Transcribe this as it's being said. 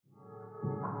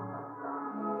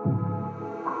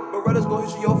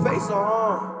picture your face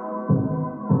on,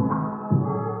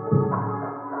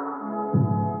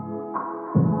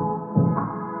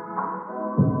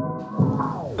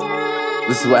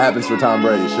 This is what happens for Tom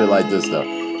Brady, shit like this though.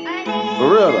 For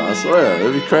real though, I swear.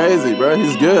 It'd be crazy, bro.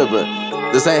 He's good,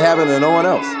 but this ain't happening to no one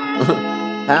else.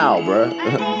 How, bro?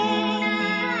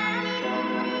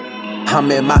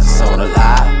 I'm in my zone a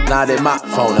lot, not in my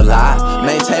phone a lot.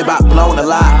 Maintain by blown a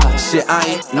lot, shit I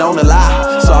ain't known a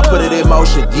lot. So I put it in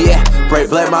motion, yeah. Break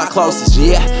blade my closest,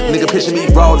 yeah. Nigga picture me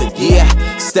rolling, yeah.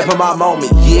 Step in my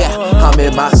moment, yeah. I'm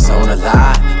in my zone a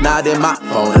lot, not in my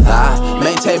phone a lot.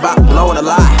 Maintain by blown a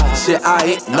lot, shit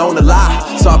I ain't known a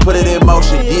lot. So I put it in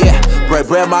motion, yeah. Break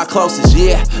bread my closest,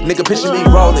 yeah. Nigga picture me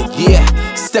rolling, yeah.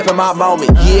 Step in my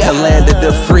moment, yeah. Landed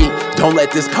the free. Don't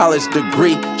let this college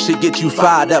degree shit get you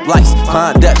fired up like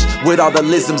fine Dutch. With all the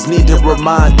lisms need to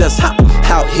remind us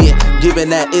out here, giving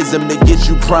that ism to get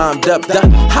you primed up. The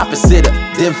opposite of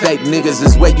them fake niggas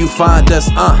is where you find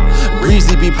us.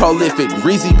 Breezy be prolific,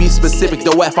 Breezy be specific.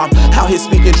 Though if I'm out here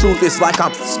speaking truth, it's like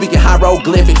I'm speaking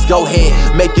hieroglyphics. Go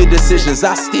ahead, make your decisions.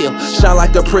 I still shine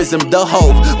like a prism. The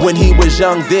Hove, when he was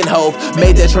young, then Hove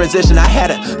made that transition. I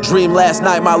had a dream last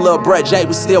night, my little bro Jay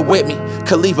was still with me.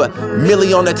 Khalifa,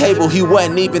 Millie on the table, he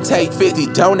wouldn't even take 50.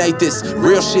 Donate this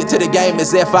real shit to the game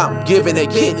as if I'm giving a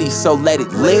kidney. So let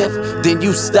it live, then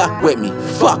you stuck with me,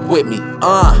 fuck with me,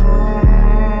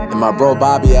 And my bro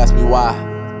Bobby asked me why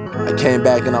I came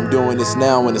back and I'm doing this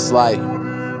now, when it's like,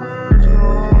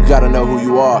 you gotta know who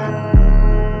you are.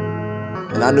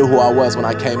 And I knew who I was when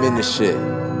I came in this shit.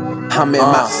 I'm in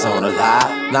my zone a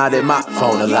lot, not in my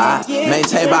phone a lot.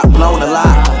 Maintain by blown a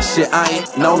lot, shit I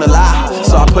ain't known a lot.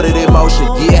 So I put it in motion,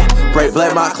 yeah. Break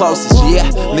blade my closest, yeah.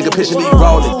 Nigga picture me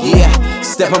rolling, yeah.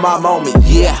 Step in my moment,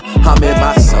 yeah. I'm in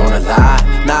my zone a lot,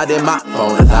 not in my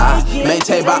phone a lot.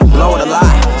 Maintain by blown a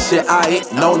lot, shit I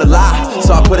ain't known a lot.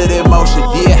 So I put it in motion,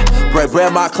 yeah. Break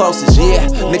bread my closest, yeah.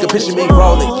 Nigga picture me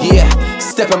rolling, yeah.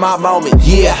 Step in my moment,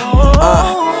 yeah.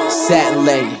 Satin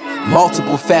lady,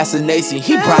 multiple fascination.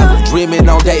 He probably dreaming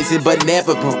on days but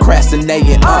never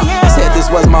procrastinating. I said this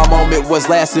was my moment, was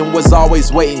lasting, was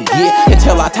always waiting. Yeah,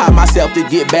 until I taught myself to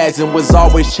get bags and was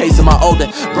always chasing. My older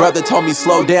brother told me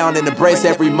slow down and embrace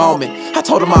every moment. I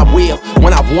told him I will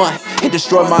when I've won and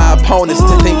destroy my opponents.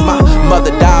 To think my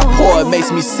mother died poor, it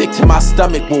makes me sick to my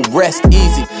stomach. Will rest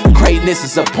easy. Greatness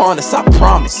is upon us, I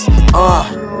promise.